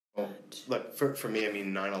Look, for me, I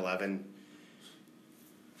mean, 9/11,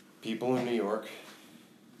 people in New York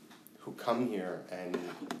who come here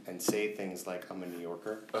and say things like, I'm a New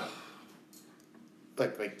Yorker.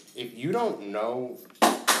 Like if you don't know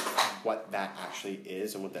what that actually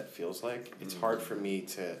is and what that feels like, it's hard for me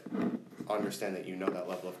to understand that you know that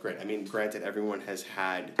level of grit. I mean, granted, everyone has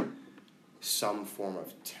had some form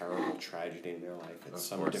of terrible tragedy in their life at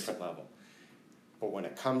some different level. But when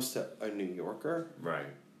it comes to a New Yorker, right,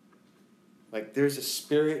 like there's a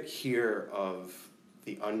spirit here of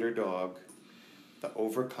the underdog, the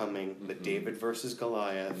overcoming, the David versus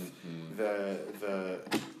Goliath, the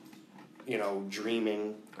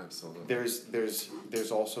dreaming. Absolutely.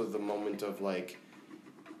 There's also the moment of like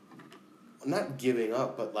not giving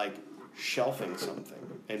up, but like shelving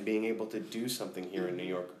something and being able to do something here in New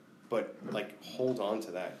York, but like hold on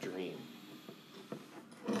to that dream.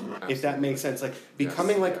 Absolutely. If that makes sense, like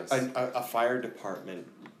becoming a fire department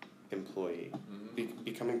employee,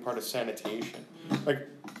 becoming part of sanitation, like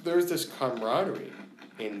there's this camaraderie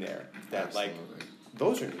in there that like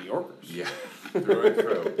those are New Yorkers. Yeah, through and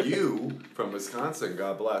through. You from Wisconsin,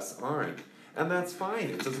 God bless, aren't, and that's fine.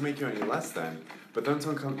 It doesn't make you any less than. But then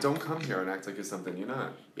don't come here and act like you're something you're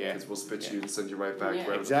not. Yeah. Because we'll spit you and send you right back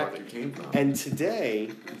wherever the fuck you came from. And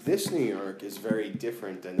today, this New York is very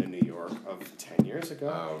different than the New York of 10 years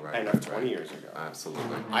ago and of 20 years ago.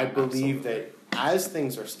 Absolutely. I believe that as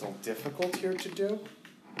things are still difficult here to do,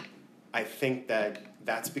 I think that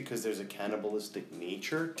that's because there's a cannibalistic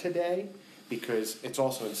nature today, because it's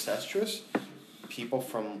also incestuous. People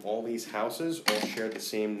from all these houses all share the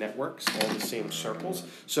same networks, all the same circles.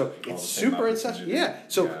 So it's super incestuous. Yeah.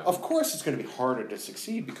 So of course it's going to be harder to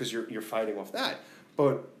succeed because you're fighting off that.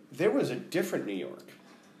 But there was a different New York.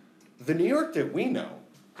 The New York that we know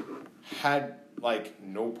had like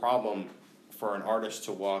no problem for an artist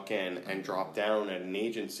to walk in and drop down at an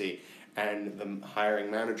agency and the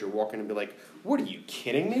hiring manager walk in and be like, "What are you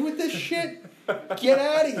kidding me with this shit? Get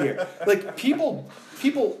out of here!" Like people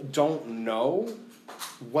don't know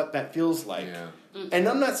what that feels like, and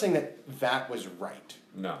I'm not saying that was right.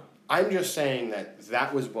 No, I'm just saying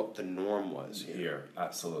that was what the norm was here.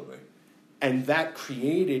 Absolutely, and that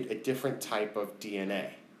created a different type of DNA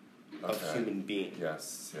of human being.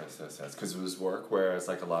 Yes. Because it was work, whereas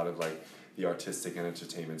like a lot of like the artistic and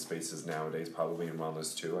entertainment spaces nowadays, probably in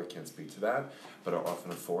wellness too, I can't speak to that, but are often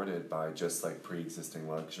afforded by just like pre-existing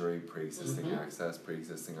luxury, pre-existing access,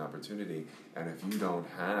 pre-existing opportunity. And if you don't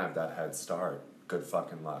have that head start, good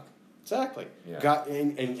fucking luck. Exactly. Yeah.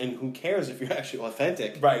 And who cares if you're actually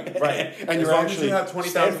authentic? Right. And as long as you have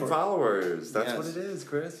 20,000 followers, that's yes. what it is,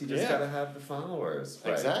 Chris. You just gotta have the followers.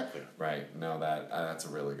 Right. Exactly. Right. No, that's a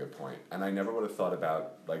really good point. And I never would have thought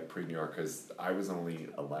about like pre-New York because I was only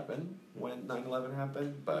 11 when 9/11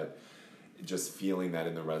 happened, but just feeling that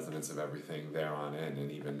in the resonance of everything there on in,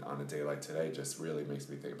 and even on a day like today, just really makes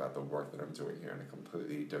me think about the work that I'm doing here in a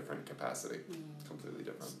completely different capacity. Completely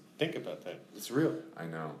different. Think about that. It's real. I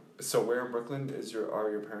know. So where in Brooklyn are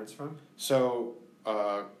your parents from? So,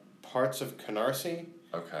 parts of Canarsie.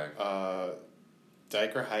 Okay.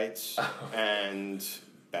 Dyker Heights and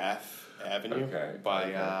Bath Avenue. Okay.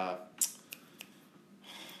 By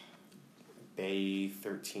Bay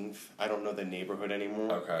 13th. I don't know the neighborhood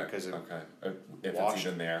anymore. Okay. Because of if it's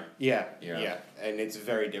even there. Yeah. And it's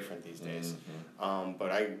very different these days.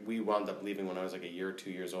 But we wound up leaving when I was like a year or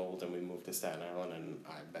 2 years old, and we moved to Staten Island, and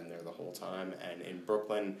I've been there the whole time. And in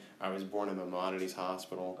Brooklyn, I was born in Maimonides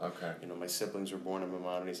Hospital. Okay. You know, my siblings were born in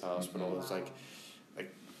Maimonides Hospital. It was like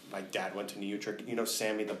my dad went to New Utrecht. You know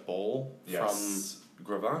Sammy the Bull from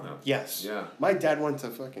Gravano. Yes. Yeah. My dad went to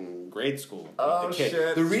fucking grade school. Oh, the kid.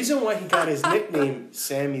 shit. The reason why he got his nickname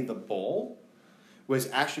Sammy the Bull was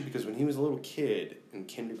actually because when he was a little kid in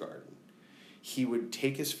kindergarten, he would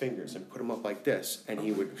take his fingers and put them up like this, and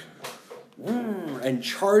he would and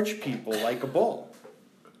charge people like a bull.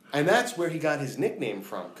 And that's where he got his nickname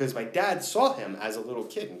from, because my dad saw him as a little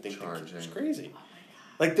kid and think the kid was crazy.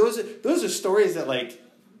 Like those are stories that like,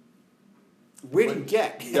 where do you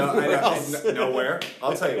get? Nowhere.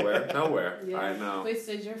 I'll tell you where. Nowhere. Yeah. I know. Wait,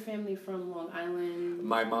 so is your family from Long Island?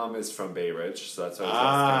 My mom is from Bay Ridge, so that's what I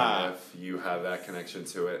was asking if you have that connection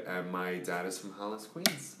to it. And my dad is from Hollis,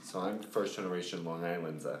 Queens. So I'm first generation Long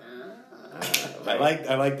Islander. I like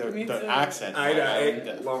the accent. I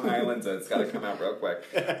know. Long Islander. It's got to come out real quick.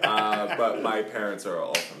 But my parents are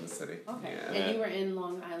all from the city. Okay. Yeah. And you were in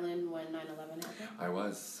Long Island when 9/11 happened? I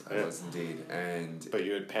was indeed. But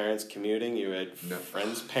you had parents commuting, you had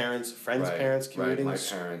friends' parents commuting, my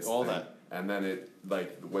parents, all that. And then it,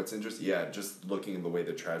 like, what's interesting, just looking at the way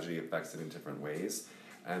the tragedy affects it in different ways,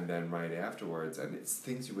 and then right afterwards, and it's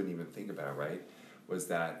things you wouldn't even think about, right, was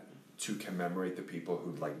that to commemorate the people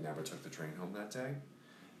who like never took the train home that day,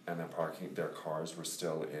 and their cars were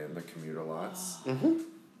still in the commuter lots. Mm-hmm.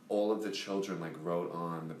 All of the children like wrote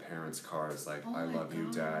on the parents' cars like Oh "I my love you,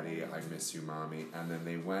 God. Daddy. I miss you, Mommy." And then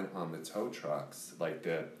they went on the tow trucks, like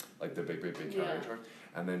the big carrier truck,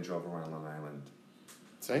 and then drove around Long Island.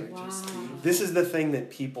 See? Wow. This is the thing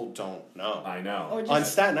that people don't know. I know. Or just- On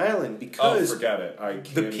Staten Island, because forget it. I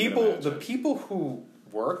can't the even people who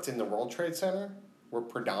worked in the World Trade Center were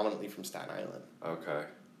predominantly from Staten Island. Okay.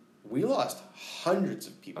 We lost hundreds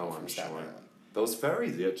of people Oh, from I'm Staten sure. Island. Those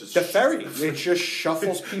ferries, just The ferry, it just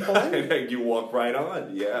shuffles people in. and you walk right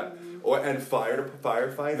on, yeah. And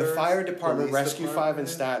firefighter. The fire department, police Rescue 5 in department.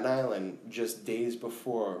 Staten Island, just days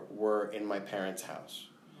before, were in my parents' house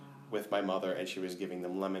with my mother, and she was giving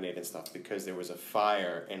them lemonade and stuff because there was a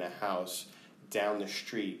fire in a house down the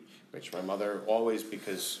street, which my mother always,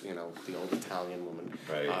 because, you know, the old Italian woman,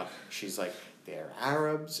 Right. she's like, they're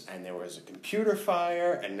Arabs, and there was a computer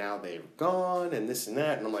fire, and now they're gone, and this and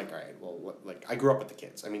that, and I'm like, all right, well, like, I grew up with the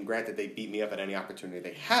kids. I mean, granted, they beat me up at any opportunity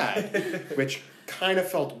they had, which kind of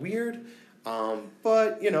felt weird,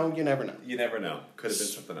 but, you know, you never know. You never know. Could have been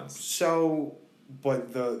something else. So,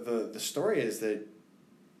 but the story is that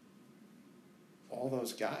all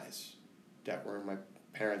those guys that were in my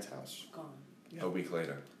parents' house. Gone. Yeah. A week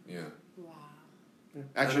later, yeah. Wow.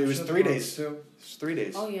 Actually, it was 3 days. Too. It was 3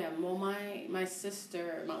 days. Oh yeah, well my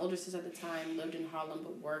sister, my older sister at the time, lived in Harlem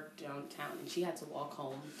but worked downtown, and she had to walk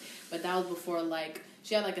home. But that was before like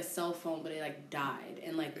she had like a cell phone, but it like died,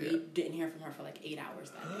 and like we didn't hear from her for like 8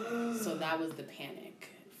 hours that day. So that was the panic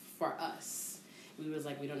for us. We was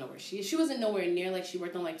like, we don't know where she is. She wasn't nowhere near, like she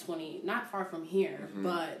worked on like 20, not far from here,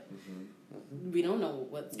 but we don't know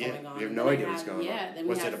what's going on. You have And no then idea we what's had- going yeah, on. Then we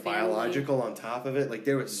Was had it a family. biological on top of it? Like,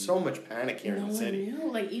 there was so much panic here in the city. No one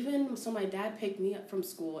knew. Like, even, so my dad picked me up from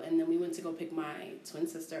school, and then we went to go pick my twin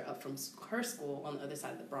sister up from her school on the other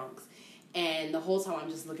side of the Bronx. And the whole time, I'm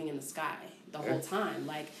just looking in the sky. The whole time.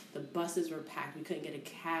 Like, the buses were packed. We couldn't get a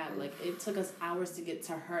cab. Like, it took us hours to get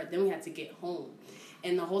to her. Then we had to get home.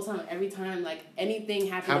 And the whole time, every time, like, anything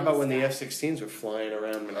happened. How about when the sky, F-16s were flying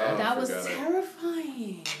around Manhattan? that was forgot it.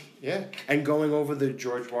 terrifying. Yeah, and going over the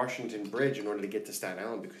George Washington Bridge in order to get to Staten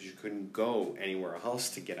Island because you couldn't go anywhere else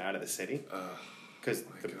to get out of the city. Because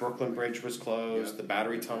the Brooklyn Bridge was closed, the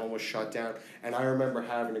Battery Tunnel was shut down, and I remember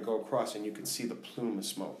having to go across and you could see the plume of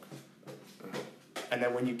smoke. And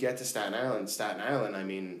then when you get to Staten Island, I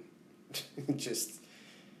mean,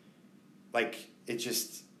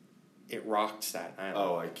 it rocked Staten Island.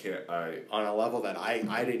 Oh, I can't. On a level that I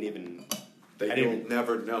didn't even. You'll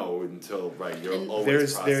never know until you're And always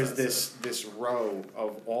There's processing. this row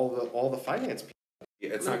of all the finance people.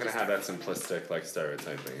 It's not gonna have that simplistic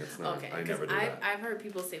stereotyping. It's not. Okay, I because never do I've that. heard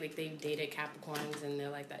people say like they've dated Capricorns and they're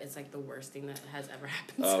like that. It's like the worst thing that has ever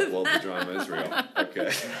happened. Oh, to well, them. the drama is real.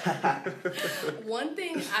 Okay. One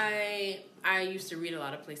thing I used to read a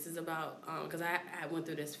lot of places about because I went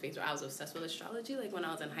through this phase where I was obsessed with astrology, like when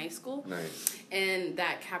I was in high school, Nice. and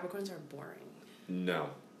that Capricorns are boring. No.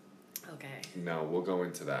 Okay. No, we'll go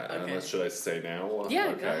into that. Okay. Unless, should I say now? Yeah,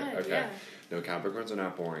 okay. go ahead, Okay. yeah. No, Capricorns are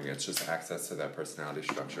not boring. It's just access to that personality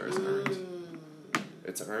structure is earned.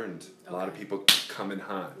 It's earned. A lot of people come in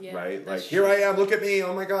hot, Yeah, right? that's Like, here I am, look at me,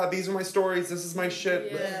 oh my god, these are my stories, this is my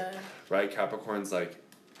shit. Yeah. Right? Capricorn's like,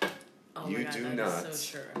 Oh you my God, do that not is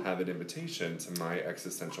so true. have an invitation to my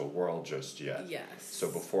existential world just yet. Yes. So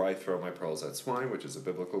before I throw my pearls at swine, which is a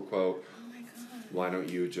biblical quote, Oh my God. why don't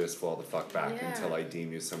you just fall the fuck back Yeah. until I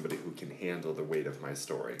deem you somebody who can handle the weight of my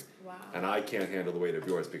story? Wow. And I can't handle the weight of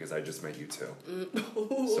yours because I just met you too.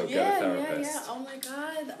 Ooh, So get a yeah, therapist. yeah. Oh my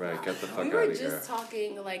God. Right, get the fuck We out were of here. just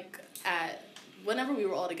talking like at whenever we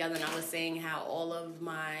were all together, and I was saying how all of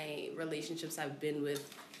my relationships have been with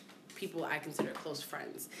people I consider close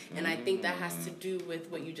friends, and I think that has to do with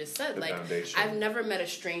what you just said. The like, foundation. I've never met a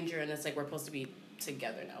stranger, and it's like we're supposed to be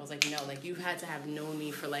together now. I was like, no, like you had to have known me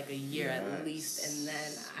for like a year at least, and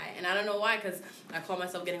then I don't know why, because I call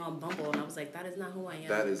myself getting on Bumble, and I was like, that is not who I am.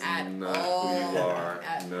 That is at not all, who you are.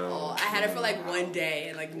 At No. all. I had it for like one day,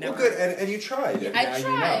 and like never. Well, good, and you tried. And now I you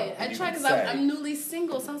tried. know, I and you tried can because say. I'm newly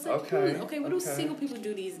single, so I was like, Okay, what do okay. single people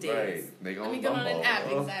do these days? Right, they go Let me on get on an Bumble. app,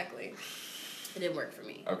 Oh. exactly. It didn't work for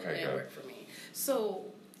me. Okay, It didn't good. work for me. So,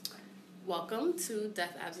 welcome to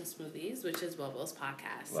Death, Abs, and Smoothies, which is Wellvly's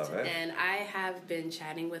podcast. Love it. And I have been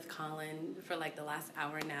chatting with Colin for like the last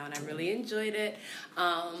hour now, and I really enjoyed it.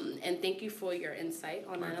 And thank you for your insight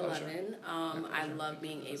on My 9/11. pleasure. I love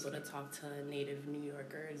being able to talk to native New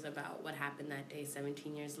Yorkers about what happened that day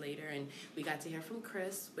 17 years later. And we got to hear from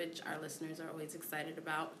Chris, which our listeners are always excited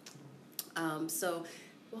about. So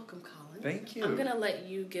Welcome, Colin. Thank you. I'm going to let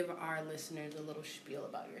you give our listeners a little spiel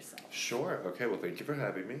about yourself. Sure. Okay, well, thank you for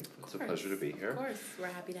having me. It's a pleasure to be here. Of course. We're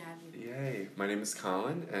happy to have you. Yay. My name is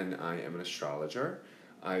Colin, and I am an astrologer.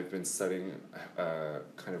 I've been studying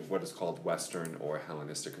kind of what is called Western or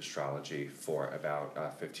Hellenistic astrology for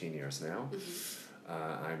about 15 years now. Mm-hmm.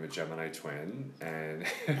 I'm a Gemini twin, and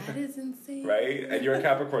that is insane. Right? And you're a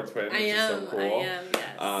Capricorn twin, which is so cool. I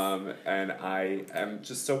am, yes. And I am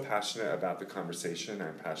just so passionate about the conversation.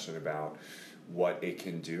 I'm passionate about what it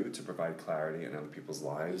can do to provide clarity in other people's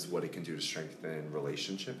lives, what it can do to strengthen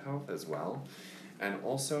relationship health as well, and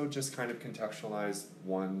also just kind of contextualize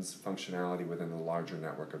one's functionality within the larger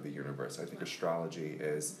network of the universe. I think astrology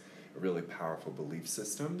is a really powerful belief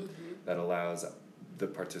system that allows the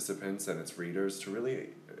participants and its readers to really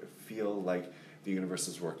feel like the universe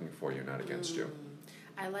is working for you, not against you.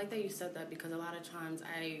 I like that you said that because a lot of times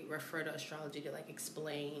I refer to astrology to like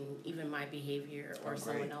explain even my behavior or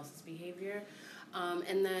someone else's behavior.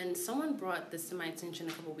 And then someone brought this to my attention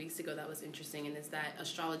a couple weeks ago that was interesting, and is that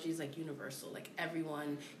astrology is like universal. Like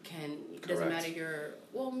everyone can, it doesn't matter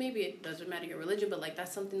maybe it doesn't matter your religion, but like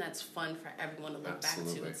that's something that's fun for everyone to look back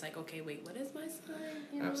to. It's like, okay, wait, what is my sign?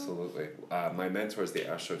 You know? Absolutely. My mentors, the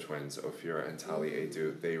Astro Twins, Ophira and Tali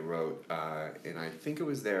Edu, they wrote, and I think it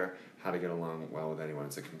was their How to Get Along Well with Anyone.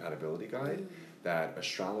 It's a compatibility guide. That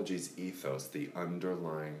astrology's ethos, the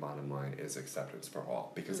underlying bottom line, is acceptance for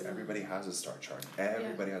all. Because everybody has a star chart.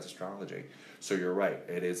 Everybody has astrology. So you're right.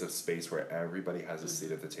 It is a space where everybody has a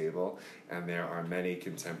seat at the table. And there are many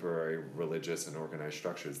contemporary religious and organized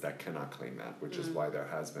structures that cannot claim that, which is why there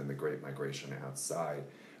has been the great migration outside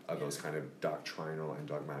of those kind of doctrinal and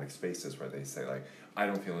dogmatic spaces where they say, like, I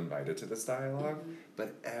don't feel invited to this dialogue,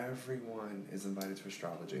 but everyone is invited to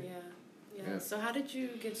astrology. Yeah. So how did you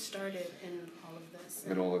get started in all of this?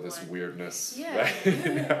 In all of this weirdness. Yeah. Right?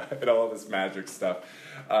 And all of this magic stuff.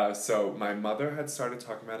 So my mother had started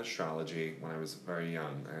talking about astrology when I was very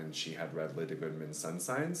young, and she had read Lydia Goodman's Sun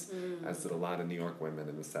Signs, as did a lot of New York women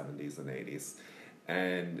in the 70s and 80s.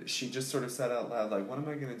 And she just sort of said out loud, like, what am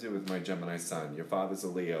I going to do with my Gemini sun? Your father's a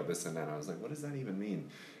Leo, this and that. I was like, what does that even mean?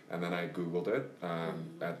 And then I Googled it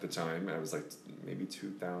at the time. I was like maybe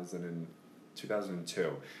 2002,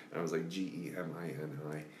 and I was like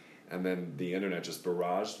Gemini, and then the internet just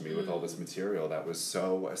barraged me with all this material that was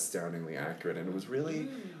so astoundingly accurate, and it was really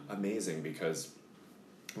amazing because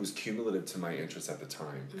it was cumulative to my interest at the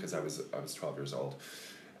time, because I was 12 years old,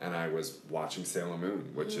 and I was watching Sailor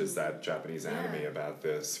Moon, which is that Japanese anime about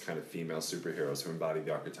this kind of female superheroes who embody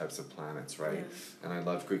the archetypes of planets, right? And I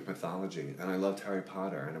loved Greek mythology, and I loved Harry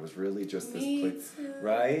Potter, and it was really just this place,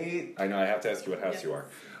 right? I know I have to ask you what house you are.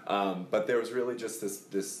 But there was really just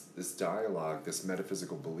this dialogue, this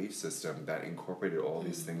metaphysical belief system that incorporated all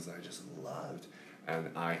these things that I just loved, and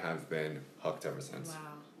I have been hooked ever since. Wow.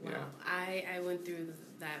 Yeah. I went through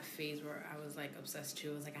that phase where I was like obsessed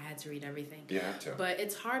too. It was like I had to read everything. You have to. But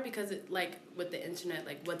it's hard because it, like with the internet,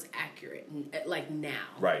 like what's accurate like now.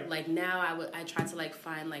 Right. Like now I try to like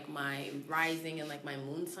find like my rising and like my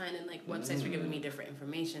moon sign, and like websites were giving me different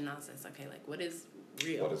information. Now it's okay, like what is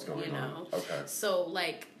real? What is going on? Okay. So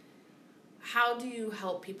like, how do you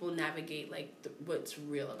help people navigate like what's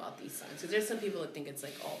real about these signs? Because there's some people that think it's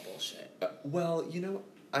like all bullshit. Well, you know,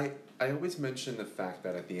 I always mention the fact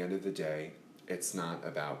that at the end of the day, it's not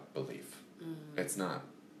about belief. It's not.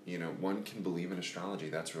 You know, one can believe in astrology,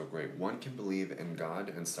 that's real great. One can believe in God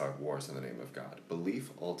and start wars in the name of God.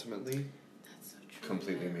 Belief, ultimately, That's so true.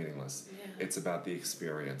 completely meaningless. Yeah. It's about the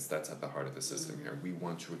experience that's at the heart of the system here. We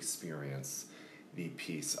want to experience the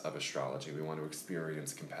piece of astrology. We want to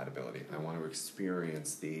experience compatibility. I want to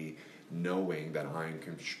experience the knowing that I'm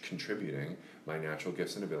contributing my natural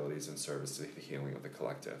gifts and abilities in service to the healing of the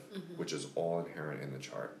collective, which is all inherent in the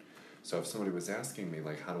chart. So if somebody was asking me,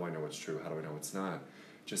 like, how do I know what's true? How do I know what's not?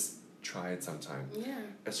 Just try it sometime. Yeah.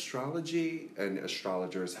 Astrology and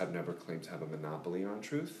astrologers have never claimed to have a monopoly on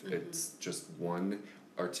truth. It's just one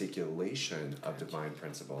articulation of divine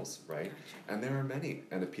principles, right? And there are many.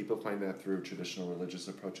 And if people find that through traditional religious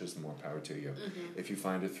approaches, more power to you. If you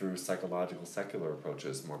find it through psychological, secular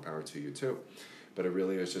approaches, more power to you too. But it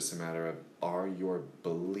really is just a matter of, are your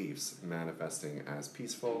beliefs manifesting as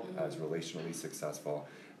peaceful, as relationally successful,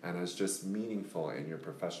 and as just meaningful in your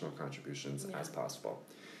professional contributions as possible?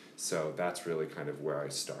 So that's really kind of where I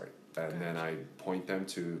start. And then I point them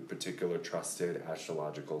to particular trusted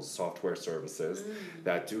astrological software services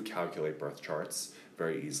that do calculate birth charts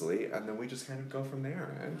very easily. And then we just kind of go from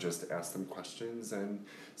there and just ask them questions and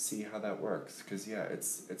see how that works. Because,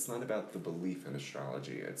 it's not about the belief in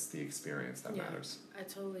astrology. It's the experience that matters. I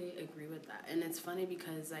totally agree with that. And it's funny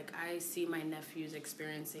because, like, I see my nephews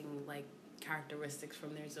experiencing, like, characteristics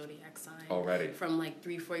from their zodiac sign. Already. From like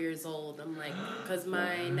 3-4 years old. I'm like, because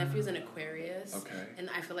my nephew's an Aquarius. Okay. And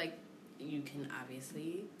I feel like, you can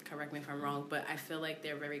obviously correct me if I'm wrong, but I feel like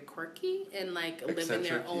they're very quirky and like live in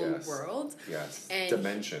their own world. Yes. And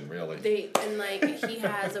dimension, really. He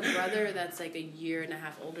has a brother that's like 1.5 years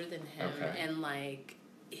older than him, and like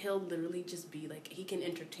he'll literally just be like, he can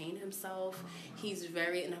entertain himself. He's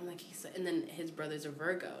very, and I'm like, and then his brother's a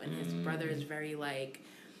Virgo, and his brother is very like,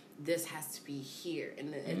 this has to be here,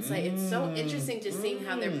 and it's like, it's so interesting just seeing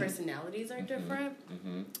how their personalities are different.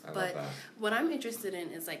 But what I'm interested in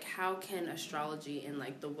is like, how can astrology and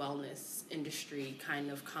like the wellness industry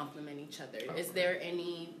kind of complement each other? Is there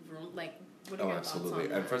any room, like, what are your absolutely. thoughts on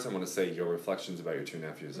that? And first I want to say your reflections about your 2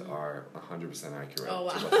 nephews are 100% accurate to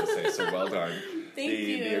what they say, so well done. Thank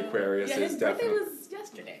you. The Aquarius is definitely... His birthday was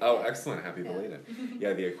yesterday. Oh, excellent. Happy belated.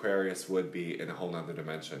 Yeah, the Aquarius would be in a whole nother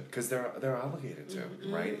dimension, because they're obligated to,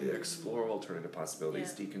 right? Explore alternative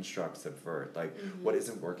possibilities, deconstruct, subvert, like, what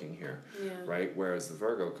isn't working here, right? Whereas the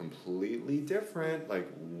Virgo, completely different,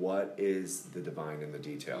 like, what is the divine in the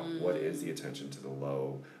detail? What is the attention to the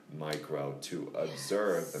low, micro, to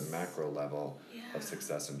observe the macro level of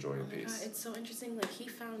success and joy and peace? God, it's so interesting. Like, he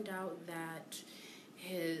found out that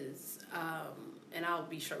his, and I'll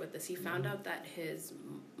be short with this, he found out that his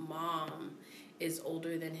mom is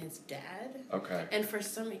older than his dad. Okay. And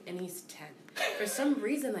and he's 10. For some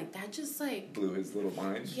reason, like, that just, like... blew his little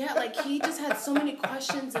mind. Yeah, like, he just had so many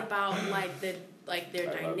questions about, like,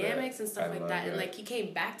 their dynamics and stuff like that. And, like, he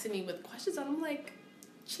came back to me with questions, and I'm like...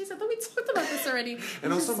 Jeez, I thought we talked about this already.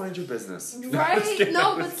 And also mind your business. Right?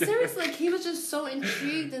 No, but seriously, like, he was just so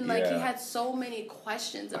intrigued, and like he had so many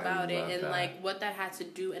questions about it, and like what that had to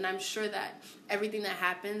do. And I'm sure that everything that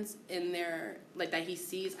happens in there, like that he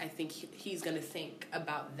sees, I think he's gonna think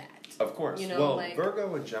about that. Of course. You know, well, like,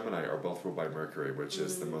 Virgo and Gemini are both ruled by Mercury, which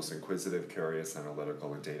is the most inquisitive, curious,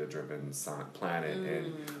 analytical, and data-driven planet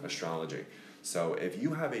in astrology. So if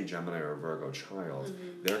you have a Gemini or a Virgo child,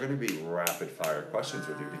 they're going to be rapid-fire questions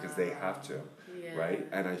with you because they have to, right?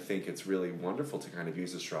 And I think it's really wonderful to kind of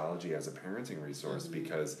use astrology as a parenting resource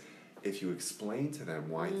because if you explain to them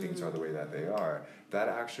why things are the way that they are, that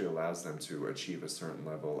actually allows them to achieve a certain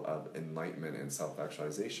level of enlightenment and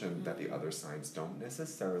self-actualization that the other signs don't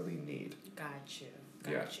necessarily need. Got you.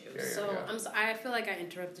 Yeah. So I feel like I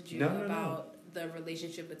interrupted you about the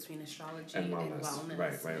relationship between astrology and wellness.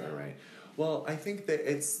 Right. Well, I think that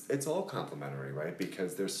it's all complementary, right?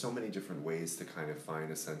 Because there's so many different ways to kind of find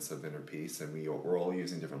a sense of inner peace, and we're all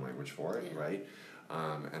using different language for it, right?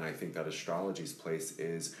 And I think that astrology's place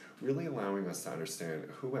is really allowing us to understand,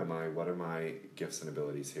 who am I, what are my gifts and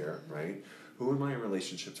abilities here, right? Who am I in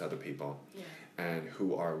relationship to other people? And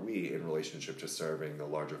who are we in relationship to serving the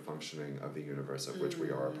larger functioning of the universe of which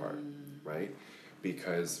we are a part, right?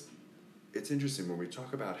 Because it's interesting, when we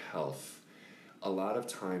talk about health, a lot of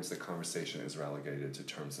times the conversation is relegated to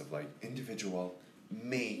terms of like individual,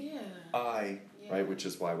 me, I, right? Which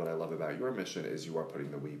is why what I love about your mission is you are putting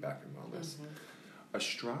the we back in wellness.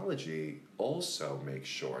 Astrology also makes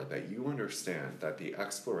sure that you understand that the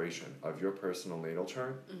exploration of your personal natal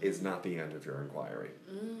chart is not the end of your inquiry.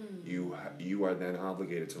 You are then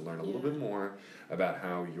obligated to learn a little bit more about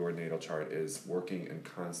how your natal chart is working in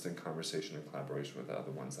constant conversation and collaboration with the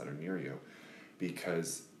other ones that are near you.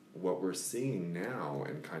 Because what we're seeing now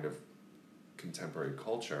in kind of contemporary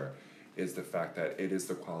culture is the fact that it is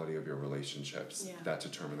the quality of your relationships that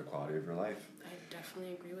determine the quality of your life. I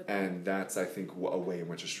definitely agree with that. And that's, I think, a way in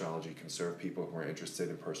which astrology can serve people who are interested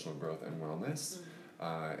in personal growth and wellness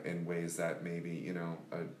in ways that maybe,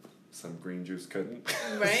 some green juice couldn't.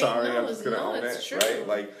 Right? Sorry, I'm just going to own it. True. Right?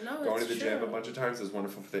 Like, going to the gym a bunch of times is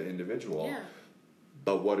wonderful for the individual. Yeah.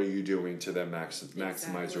 But what are you doing to then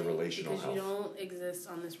maximize your relational health? Because you don't exist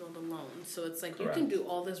on this world alone. So it's like, you can do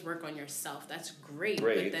all this work on yourself. That's great.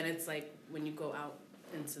 But then it's like, when you go out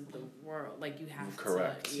into the world, like, you have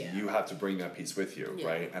to... You have to bring that piece with you,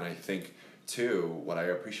 right? And I think, too, what I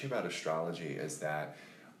appreciate about astrology is that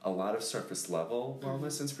a lot of surface level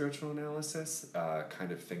wellness and spiritual analysis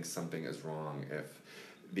kind of thinks something is wrong if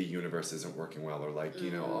the universe isn't working well, or like,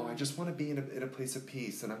 I just want to be in a place of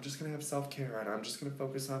peace, and I'm just going to have self-care, and I'm just going to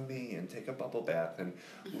focus on me and take a bubble bath and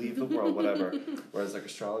leave the world, whatever. Whereas like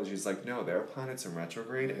astrology is like, no, there are planets in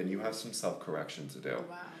retrograde and you have some self-correction to do.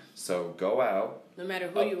 Wow. So go out. No matter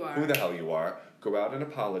who you are. Who the hell you are. Go out and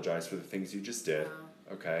apologize for the things you just did. Wow.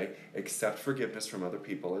 Okay? Accept forgiveness from other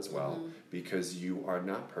people as well, because you are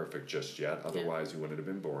not perfect just yet. Otherwise, you wouldn't have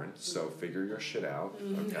been born. So figure your shit out.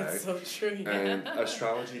 Okay? That's so true. And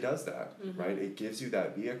astrology does that, right? It gives you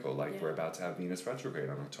that vehicle. Like, we're about to have Venus retrograde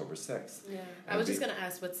on October 6th. Yeah. I was just going to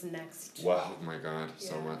ask what's next. Wow, oh my God,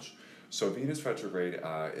 so much. So Venus retrograde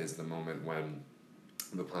is the moment when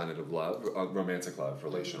the planet of love, romantic love,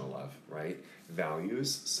 relational love, right?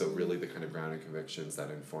 Values, so really the kind of grounding convictions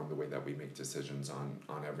that inform the way that we make decisions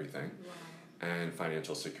on everything. Wow. And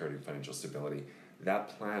financial security, financial stability. That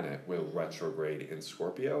planet will retrograde in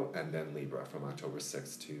Scorpio and then Libra from October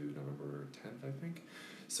 6th to November 10th, I think.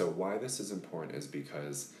 So why this is important is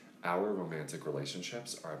because our romantic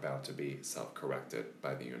relationships are about to be self-corrected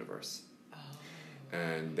by the universe.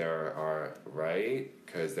 And there are, right?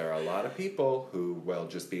 Because there are a lot of people who will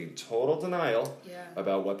just be in total denial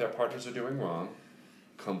about what their partners are doing wrong,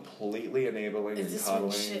 completely enabling and coddling.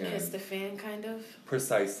 Is this when shit hits the fan, kind of?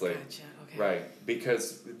 Precisely. Gotcha, okay. Right.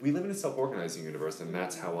 Because we live in a self-organizing universe, and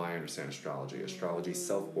that's how I understand astrology. Astrology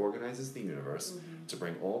self-organizes the universe to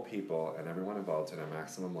bring all people and everyone involved to their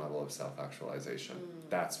maximum level of self-actualization.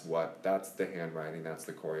 That's the handwriting, that's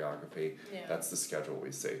the choreography, that's the schedule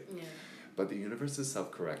we see. Yeah. But the universe is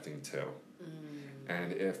self-correcting too.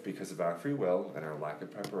 And if, because of our free will and our lack of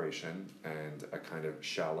preparation and a kind of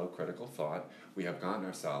shallow critical thought, we have gotten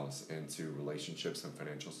ourselves into relationships and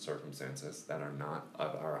financial circumstances that are not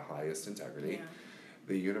of our highest integrity,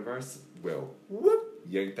 the universe will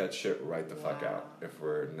yank that shit right the fuck out if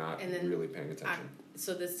we're not really paying attention.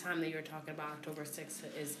 So this time that you're talking about, October 6th,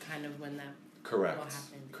 is kind of when that Correct. will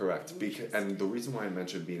happen. Correct. And the reason why I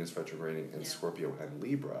mentioned Venus retrograding in Scorpio and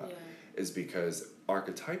Libra is because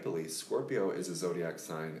archetypally, Scorpio is a zodiac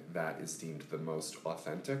sign that is deemed the most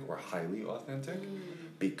authentic or highly authentic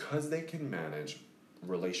because they can manage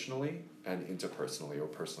relationally and interpersonally, or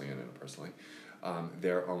personally and interpersonally,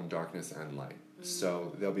 their own darkness and light.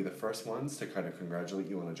 So they'll be the first ones to kind of congratulate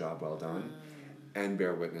you on a job well done and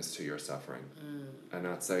bear witness to your suffering. And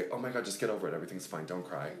not say, oh my God, just get over it, everything's fine, don't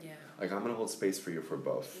cry. Like, I'm going to hold space for you for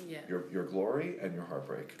both. Your glory and your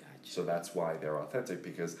heartbreak. Gotcha. So that's why they're authentic,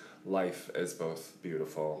 because life is both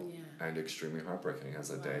beautiful and extremely heartbreaking,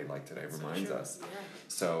 as a day like today reminds us.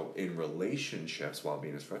 So in relationships, while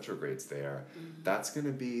Venus retrogrades there, that's going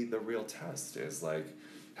to be the real test, is like,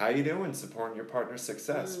 how you doing supporting your partner's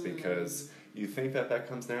success? Because you think that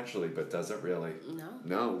comes naturally, but does it really?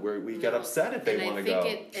 No, we get upset if they want to go.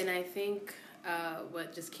 And I think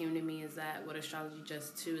what just came to me is that what astrology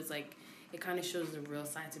does too is like, it kind of shows the real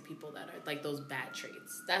side to people that are like those bad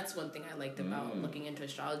traits. That's one thing I liked about looking into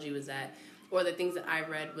astrology, was that, or the things that I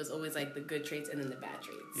read was always like the good traits and then the bad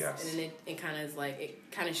traits. Yes. And then it kind of is like,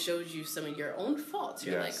 it kind of shows you some of your own faults.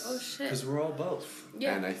 You're like, oh shit. Because we're all both.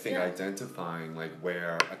 Yeah. And I think identifying like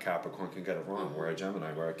where a Capricorn can get it wrong, where a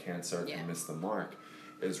Gemini, where a Cancer can miss the mark,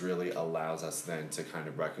 is really allows us then to kind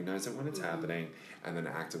of recognize it when it's happening, and then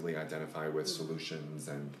actively identify with solutions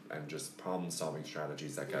and just problem-solving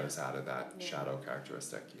strategies that get us out of that shadow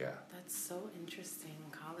characteristic. That's so interesting,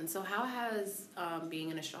 Colin. So how has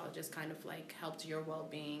being an astrologist kind of like helped your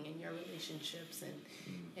well-being and your relationships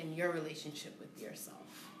and your relationship with yourself?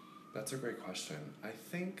 That's a great question. I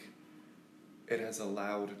think it has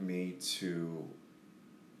allowed me to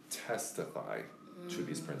testify to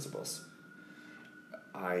these principles.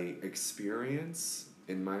 I experience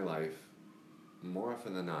in my life, more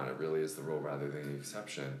often than not, it really is the rule rather than the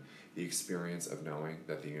exception, the experience of knowing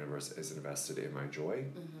that the universe is invested in my joy,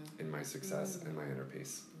 in my success, and my inner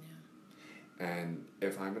peace. And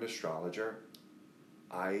if I'm an astrologer,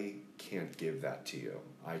 I can't give that to you.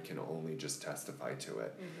 I can only just testify to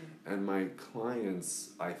it. And my clients,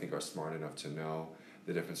 I think, are smart enough to know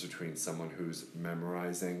the difference between someone who's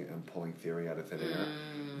memorizing and pulling theory out of thin air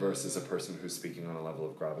versus a person who's speaking on a level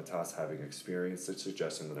of gravitas, having experienced the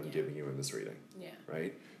suggestion that I'm giving you in this reading.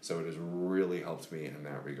 Right? So it has really helped me in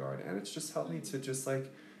that regard. And it's just helped me to just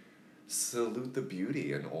like salute the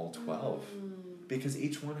beauty in all 12. Because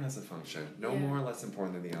each one has a function, no more or less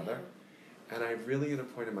important than the other. And I'm really at a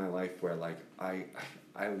point in my life where like I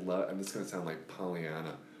love, and this is going to sound like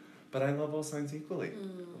Pollyanna, but I love all signs equally.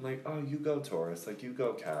 I'm like, oh, you go Taurus, like you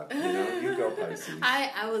go Cap, you go Pisces.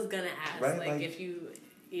 I was gonna ask, right? like if you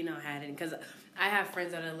had it, because I have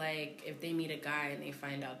friends that are like, if they meet a guy and they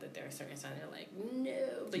find out that they're a certain sign, they're like,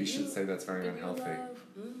 no. But you should say that's very unhealthy.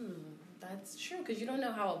 That's true, because you don't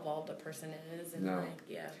know how evolved a person is. And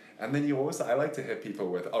And then I like to hit people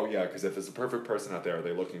with, oh yeah, because if there's a perfect person out there, are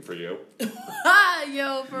they looking for you?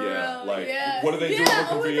 Yo, for real. Like, what are they doing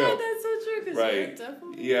looking for you? God, that's so true. Right.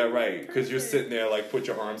 You're right. Because you're sitting there, like, put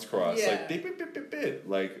your arms crossed. Like, beep, beep, beep, beep, beep.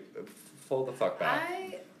 Like, fold the fuck back.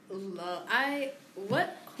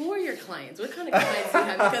 Who are your clients? What kind of clients do you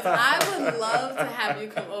have? Because I would love to have you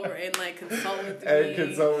come over and like consult with me. And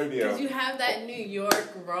consult with you. Because you have that New York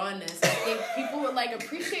rawness. I think people would like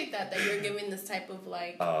appreciate that you're giving this type of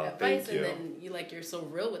like advice, and then you're so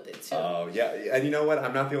real with it too. Oh yeah, and you know what?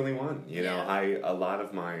 I'm not the only one. You know, a lot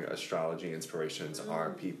of my astrology inspirations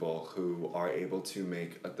are people who are able to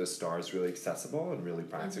make the stars really accessible and really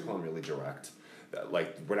practical and really direct.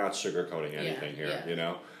 Like, we're not sugarcoating anything here. You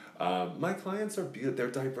know. My clients are beautiful.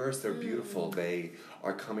 They're diverse. They're beautiful. They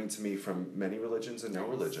are coming to me from many religions and no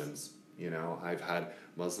religions. You know, I've had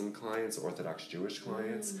Muslim clients, Orthodox Jewish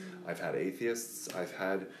clients. I've had atheists. I've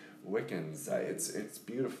had Wiccans. It's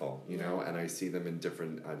beautiful, you know, and I see them in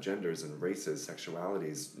different genders and races,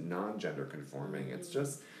 sexualities, non-gender conforming.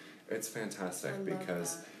 It's fantastic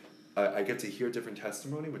because I get to hear different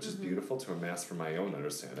testimony, which is beautiful to amass from my own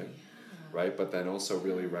understanding. Right, but then also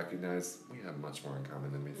really recognize we have much more in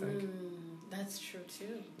common than we think. That's true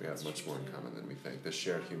too. We have much more in common than we think. The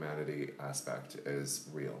shared humanity aspect is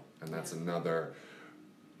real, and that's another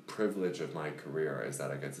privilege of my career, is that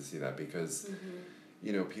I get to see that because,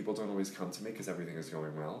 you know, people don't always come to me because everything is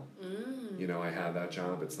going well. You know, I have that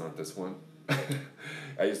job. It's not this one.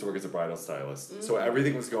 I used to work as a bridal stylist, so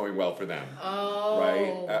everything was going well for them.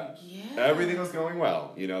 Right? Everything was going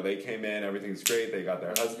well. You know, they came in, everything's great, they got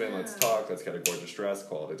their husband, let's talk, let's get a gorgeous dress,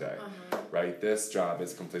 call it a day. Right? This job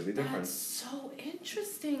is completely different. That's so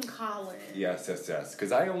interesting, Colin. Yes.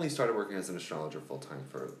 Because I only started working as an astrologer full-time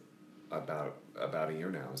for about a year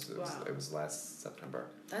now. It was last September.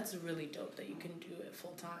 That's really dope that you can do it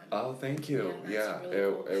full time. Oh, thank you. Yeah,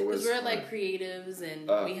 really cool. It was. Because we're like creatives, and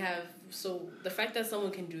we have the fact that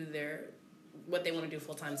someone can do what they want to do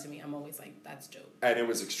full time, to me, I'm always like, that's dope. And it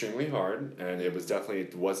was extremely hard, and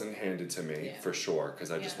it wasn't handed to me for sure,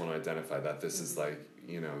 because I just want to identify that this is like,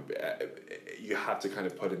 you know, you have to kind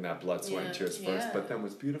of put in that blood, sweat, and tears first. But then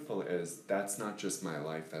what's beautiful is that's not just my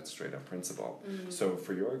life, that's straight up principle. So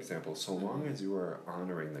for your example, so long as you are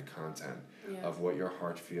honoring the content of what your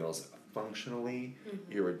heart feels functionally,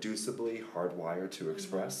 irreducibly hardwired to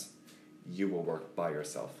express, you will work by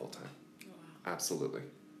yourself full time. Wow. Absolutely.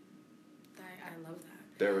 I love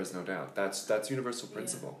that. There is no doubt. That's universal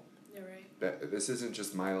principle. You're right. This isn't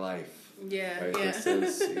just my life. Yeah, right? This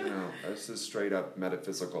is, this is straight up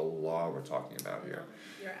metaphysical law we're talking about here.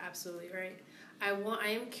 You're absolutely right. I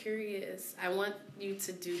am curious. I want you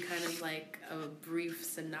to do kind of like a brief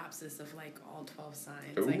synopsis of like all 12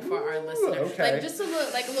 signs, like for our listeners. Okay. Like just a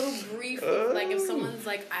little brief. Like if someone's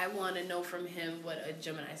like, I want to know from him what a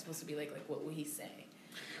Gemini is supposed to be like what would he say?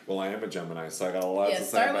 Well, I am a Gemini, so I got a lot to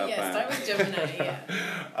say about that. Start with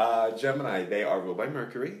Gemini, Gemini, they are ruled by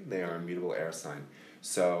Mercury. They are a mutable air sign.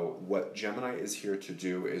 So what Gemini is here to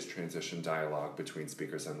do is transition dialogue between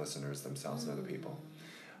speakers and listeners themselves and other people.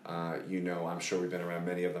 I'm sure we've been around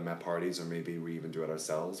many of them at parties, or maybe we even do it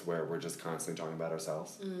ourselves, where we're just constantly talking about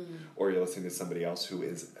ourselves. Or you're listening to somebody else who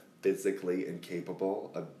is physically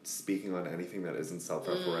incapable of speaking on anything that isn't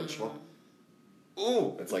self-referential.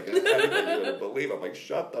 Ooh, it's like, I didn't even believe. I'm like,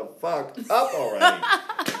 shut the fuck up already.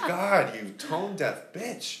 God, you tone-deaf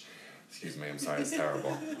bitch. Excuse me, I'm sorry, it's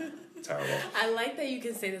terrible. Terrible. I like that you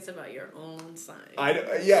can say this about your own sign. I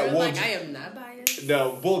am not biased.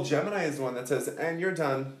 No, well, Gemini is the one that says, and you're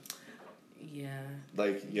done. Yeah.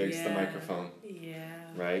 Like, yanks the microphone. Yeah.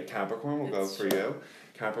 Right? Capricorn will go for you.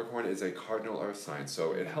 Capricorn is a cardinal earth sign,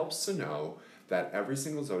 so it helps to know that every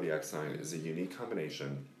single zodiac sign is a unique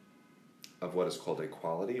combination of what is called a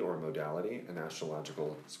quality or a modality in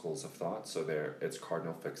astrological schools of thought. So it's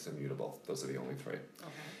cardinal, fixed, and mutable. Those are the only three.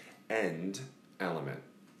 Okay. And element.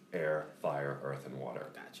 Air, fire, earth, and water.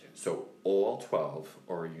 Gotcha. So all 12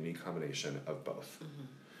 are a unique combination of both.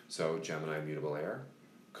 So Gemini, mutable air.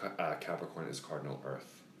 Capricorn is cardinal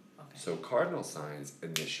earth. Okay. So cardinal signs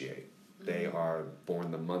initiate. They are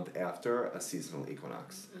born the month after a seasonal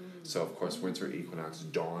equinox. So of course winter equinox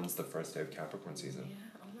dawns the first day of Capricorn season. Yeah.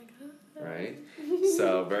 Oh my God. Right?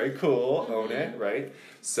 So very cool. Own it, right?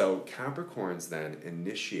 So Capricorns then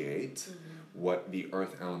initiate what the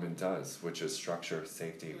earth element does, which is structure,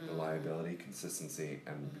 safety, reliability, consistency,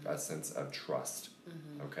 and a sense of trust.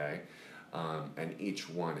 Okay? And each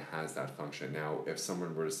one has that function. Now, if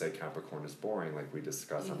someone were to say Capricorn is boring, like we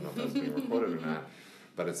discussed, I don't know if that's being recorded or not,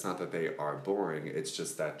 but it's not that they are boring, it's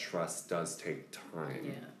just that trust does take time.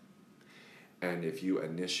 Yeah. And if you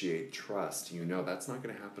initiate trust, you know that's not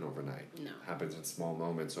going to happen overnight. No. It happens in small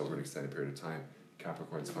moments over an extended period of time.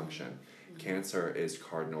 Capricorn's function. Cancer is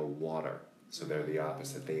cardinal water. So they're the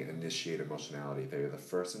opposite. They initiate emotionality. They are the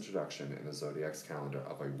first introduction in the zodiac's calendar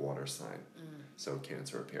of a water sign. So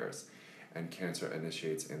Cancer appears. And Cancer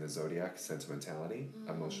initiates in the zodiac sentimentality,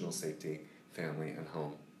 emotional safety, family, and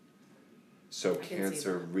home. So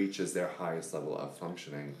Cancer reaches their highest level of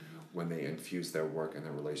functioning when they infuse their work and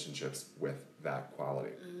their relationships with that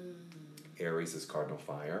quality. Aries is cardinal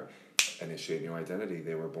fire, initiate new identity.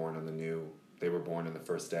 They were born in the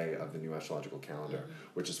first day of the new astrological calendar,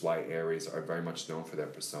 which is why Aries are very much known for their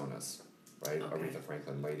personas, right? Okay. Aretha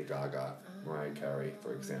Franklin, Lady Gaga, Mariah Carey,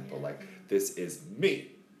 for example. Like, this is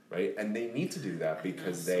me, right? And they need to do that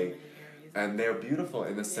because they're beautiful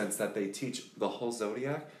in the sense that they teach the whole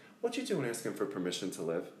zodiac. What you doing asking for permission to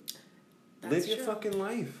live? Live your fucking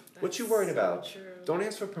life. What you worried about? True. Don't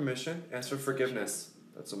ask for permission, ask for forgiveness.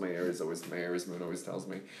 That's what my Aries moon always tells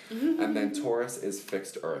me. And then Taurus is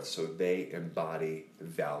fixed earth, so they embody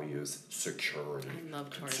values, security, I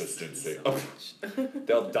love consistency. So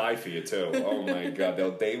They'll die for you too. Oh my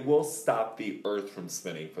God, they will stop the earth from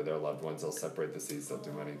spinning for their loved ones. They'll separate the seas. They'll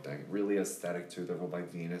do anything. Really aesthetic too. They're ruled by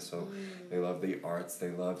Venus, so they love the arts.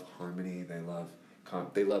 They love harmony. They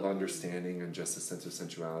love understanding and just a sense of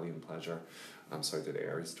sensuality and pleasure. So I did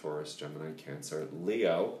Aries, Taurus, Gemini, Cancer,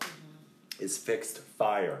 Leo. Is fixed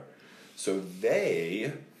fire. So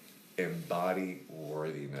they embody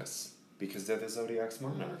worthiness because they're the zodiac's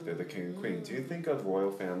monarch. They're the king and queen. Do you think a royal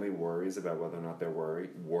family worries about whether or not they're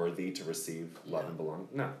worthy to receive love and belong?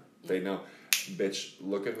 No. They know, bitch,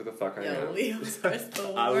 look at who the fuck I am. Leo's first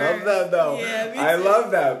the I love them though. Yeah, I love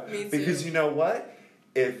them. Me too. Because you know what?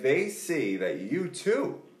 If they see that you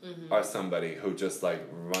too are somebody who just like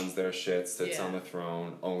runs their shit, sits on the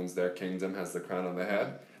throne, owns their kingdom, has the crown on the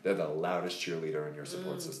head, they're the loudest cheerleader in your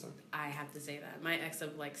support system. I have to say that. My ex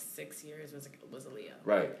of like 6 years was a Leo.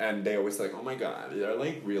 Right. And they always like, oh my God, they're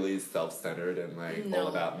like really self-centered and like all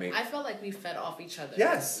about me. I felt like we fed off each other.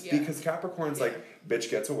 Yes, because Capricorn's like, bitch,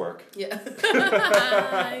 get to work. Yeah.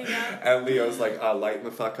 And Leo's like, lighten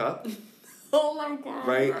the fuck up. Oh my God.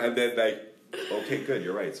 Right? And then like, okay, good,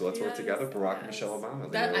 you're right. So let's work together. Barack and Michelle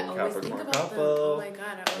Obama. That, I always think about them. Oh my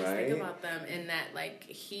God, I always think about them. And that like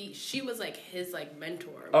she was like his like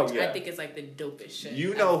mentor, which I think is like the dopest shit.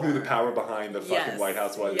 You know who the power behind the fucking White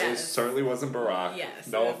House was. It certainly wasn't Barack. Yes.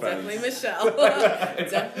 No offense. Definitely Michelle.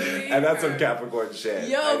 Definitely. And that's some Capricorn shit.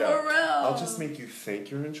 Yo, for real. I'll just make you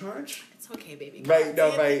think you're in charge. It's okay, baby. Right,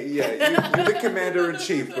 no, right, yeah. You're the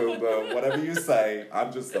commander-in-chief, boo boo. Whatever you say,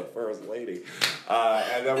 I'm just the first lady.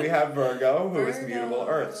 And then we have Virgo, who is mutable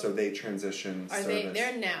earth, so they transition service.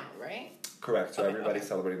 They're now, right? Correct. So everybody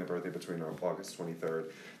celebrating their birthday between August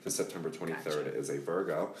 23rd to September 23rd is a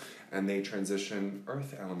Virgo, and they transition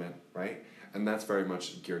earth element, right? And that's very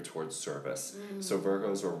much geared towards service. So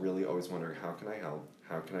Virgos are really always wondering, how can I help?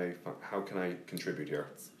 How can I contribute here?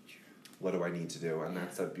 What do I need to do? And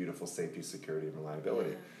that's that beautiful safety, security, and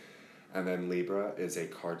reliability. And then Libra is a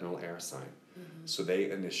cardinal air sign. So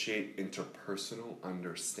they initiate interpersonal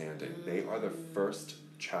understanding. They are the first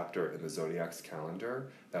chapter in the zodiac's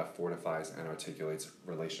calendar that fortifies and articulates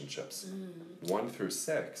relationships. 1 through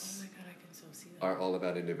 6 oh my God, I can so see that. are all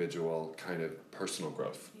about individual kind of personal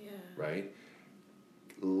growth, right?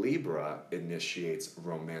 Libra initiates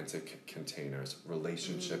romantic containers,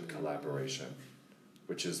 relationship collaboration,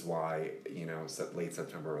 which is why, late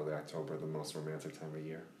September, early October, the most romantic time of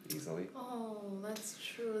year, easily. Oh, that's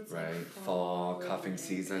true. It's right? Like fall, cuffing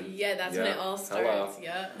season. Yeah, that's when it all starts. Hello.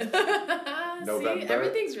 Yeah. November. See,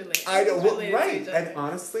 everything's related. I know, right. And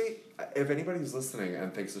honestly, if anybody's listening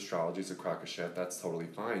and thinks astrology is a crock of shit, that's totally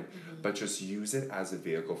fine. But just use it as a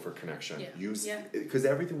vehicle for connection. Because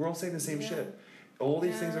we're all saying the same shit. All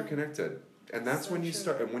these things are connected. And that's so when you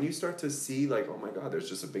start, and when you start to see, like, oh my God, there's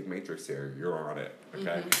just a big matrix here. You're on it,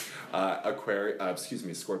 okay?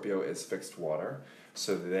 Scorpio is fixed water,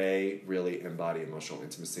 so they really embody emotional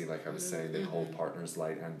intimacy. Like I was saying, they hold partners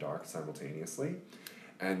light and dark simultaneously,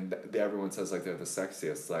 and everyone says like they're the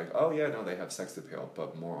sexiest. Like, oh yeah, no, they have sex appeal,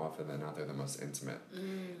 but more often than not, they're the most intimate.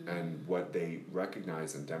 And what they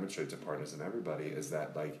recognize and demonstrate to partners and everybody is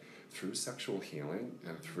that like, through sexual healing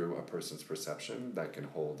and through a person's perception that can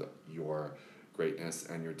hold your greatness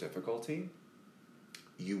and your difficulty,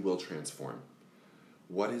 you will transform.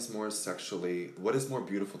 What is more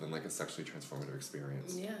beautiful than like a sexually transformative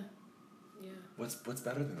experience? Yeah. What's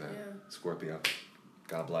better than that? Yeah. Scorpio.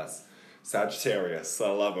 God bless. Sagittarius. I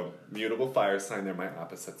love them. Mutable fire sign. They're my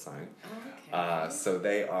opposite sign. Oh, okay. So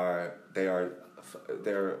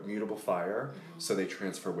they're mutable fire. So they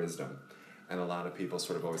transfer wisdom. And a lot of people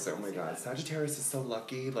sort of always say, oh my God, Sagittarius is so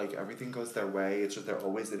lucky, like everything goes their way, it's just they're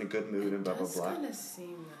always in a good mood and blah, blah, blah. Kind of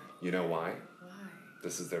seem that. You know why? Why?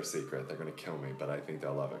 This is their secret. They're going to kill me, but I think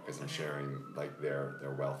they'll love it because I'm sharing like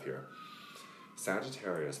their wealth here.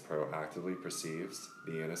 Sagittarius proactively perceives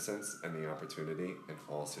the innocence and the opportunity in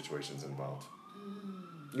all situations involved.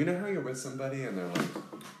 You know how you're with somebody and they're like,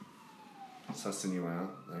 sussing you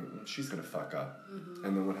out, like, she's gonna fuck up.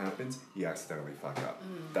 And then what happens? You accidentally fuck up.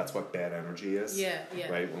 That's what bad energy is. Yeah.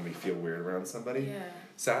 Right? When we feel weird around somebody. Yeah.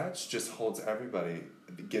 Sag just holds everybody,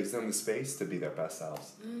 gives them the space to be their best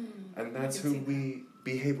selves. And that's who we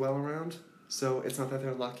behave well around. So it's not that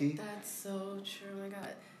they're lucky. That's so true. Oh my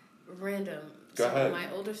God. Random. Go ahead.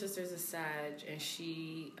 My older sister's a Sag, and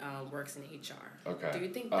she works in HR. Okay. Do you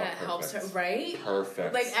think that helps her? Right?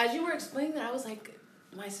 Perfect. Like, as you were explaining that, I was like,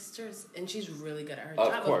 my sister's, and she's really good at her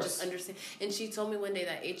Of job course. of just understanding. And she told me one day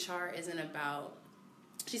that HR isn't about,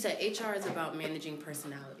 she said HR is about managing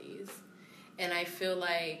personalities. And I feel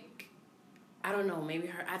like, I don't know,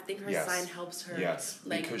 maybe I think her sign helps her. Yes,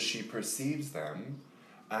 like, because she perceives them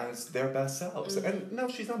as their best selves. And no,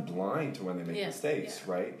 she's not blind to when they make mistakes,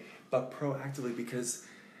 right? But proactively, because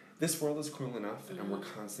this world is cruel enough, and we're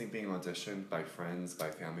constantly being auditioned by friends,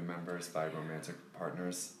 by family members, by romantic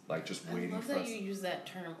partners, like just waiting for us. I love that you use that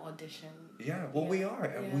term, audition. Yeah, well, we are,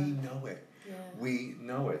 and we know it. Yeah. We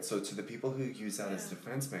know it. So to the people who use that as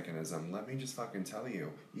defense mechanism, let me just fucking tell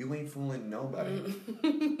you, you ain't fooling nobody.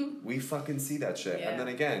 We fucking see that shit. And then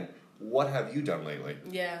again, what have you done lately?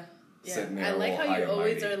 Yeah. Sitting there I like all how you high and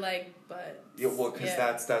always mighty. are like, but... Yeah, well, because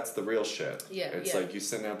that's the real shit. Yeah, It's like you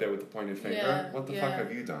sitting out there with the pointed finger. Yeah, What the fuck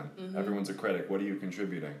have you done? Everyone's a critic. What are you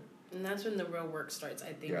contributing? And that's when the real work starts,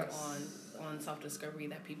 I think, Yes. on self-discovery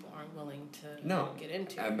that people aren't willing to get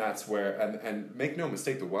into. And that's where, and make no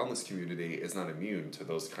mistake, the wellness community is not immune to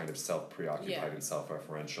those kind of self-preoccupied and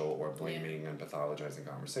self-referential or blaming and pathologizing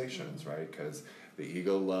conversations, right? Because the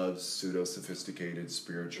ego loves pseudo-sophisticated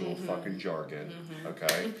spiritual fucking jargon,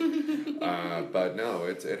 okay? But no,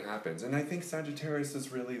 it happens. And I think Sagittarius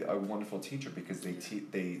is really a wonderful teacher because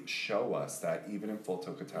they show us that even in full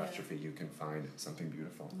catastrophe, you can find something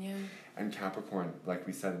beautiful. Yeah. And Capricorn, like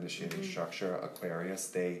we said, initiating structure, Aquarius,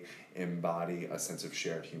 they embody a sense of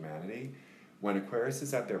shared humanity. When Aquarius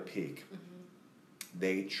is at their peak,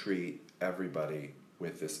 they treat everybody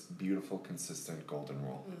with this beautiful, consistent golden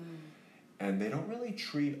rule. And they don't really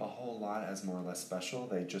treat a whole lot as more or less special.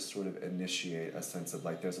 They just sort of initiate a sense of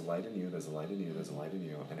like, there's a light in you, there's a light in you, there's a light in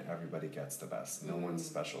you, and everybody gets the best. No one's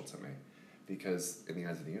special to me. Because in the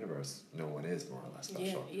eyes of the universe, no one is more or less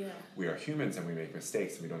special. Yeah. We are humans and we make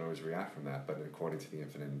mistakes and we don't always react from that, but according to the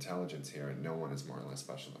infinite intelligence here, no one is more or less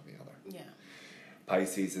special than the other. Yeah.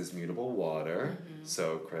 Pisces is mutable water.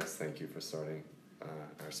 So Chris, thank you for starting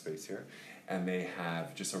our space here. And they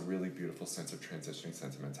have just a really beautiful sense of transitioning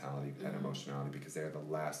sentimentality and emotionality because they are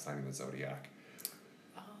the last sign in the zodiac.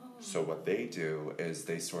 Oh. So what they do is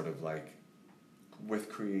they sort of like, with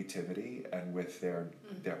creativity and with their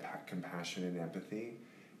compassion and empathy,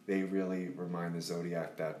 they really remind the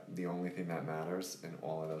zodiac that the only thing that matters in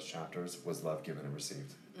all of those chapters was love given and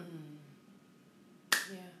received.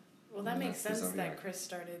 Yeah. Well, that makes sense Zodiac. that Chris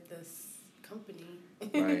started this company.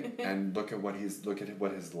 Right. And look at what his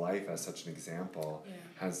life as such an example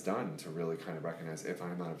has done to really kind of recognize if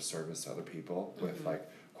I'm not of service to other people with like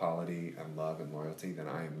quality and love and loyalty, then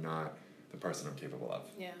I am not the person I'm capable of.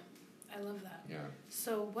 Yeah. I love that. Yeah.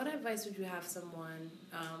 So what advice would you have someone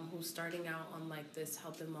who's starting out on like this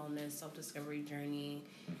health and wellness self-discovery journey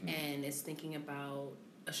and is thinking about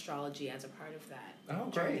astrology as a part of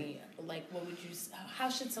that journey? Like, what would you? How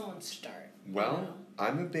should someone start? Well,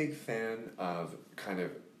 I'm a big fan of kind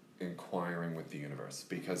of inquiring with the universe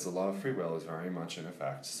because the law of free will is very much in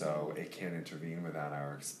effect, so it can't intervene without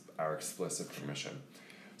our explicit permission.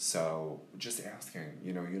 So just asking,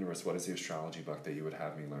 universe, what is the astrology book that you would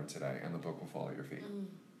have me learn today? And the book will fall at your feet.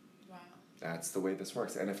 Wow. That's the way this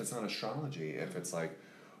works. And if it's not astrology, if it's like,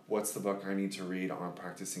 what's the book I need to read on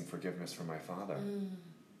practicing forgiveness for my father?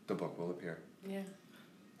 The book will appear. Yeah.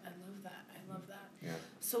 I love that. I love that. Yeah.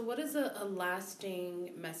 So what is a lasting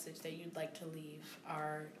message that you'd like to leave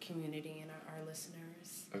our community and our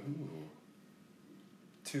listeners? Ooh.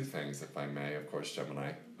 Two things, if I may, of course,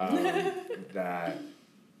 Gemini. That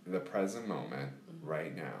the present moment,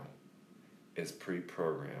 right now, is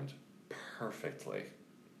pre-programmed perfectly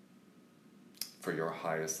for your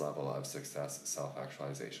highest level of success,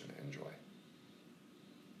 self-actualization, and joy.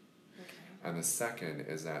 Okay. And the second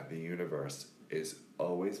is that the universe is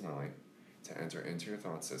always willing to enter into your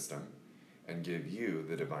thought system and give you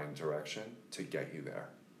the divine direction to get you there.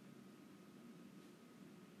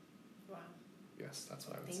 Wow. Yes, that's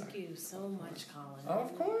what I would say. Thank you so much, Colin.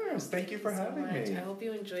 Of course. Thank you for having me. I hope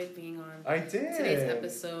you enjoyed being on I did. today's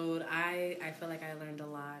episode. I feel like I learned a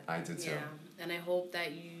lot. I did too. Yeah. And I hope that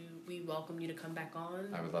we welcome you to come back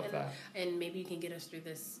on. I would love that. And maybe you can get us through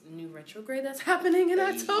this new retrograde that's happening in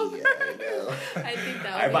October. Yeah, I know. I think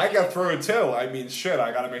that would If I get through it too, I mean, shit,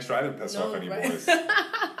 I gotta make sure I didn't piss off any boys.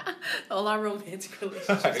 All our romantic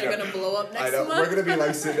relationships are gonna blow up next month. We're gonna be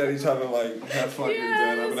like sitting at each other like have fucking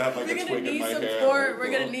dinner. I'm gonna have like a twig in my hair.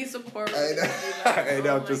 We're gonna need support. I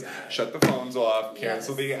know. Just shut the phones off,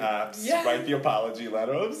 cancel the apps, write the apology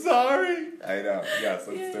letter. I'm sorry. I know. Yes,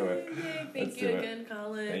 let's do it. Yay. Thank you again,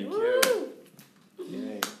 Colin. Thank Woo! you.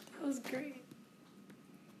 Yay. That was great.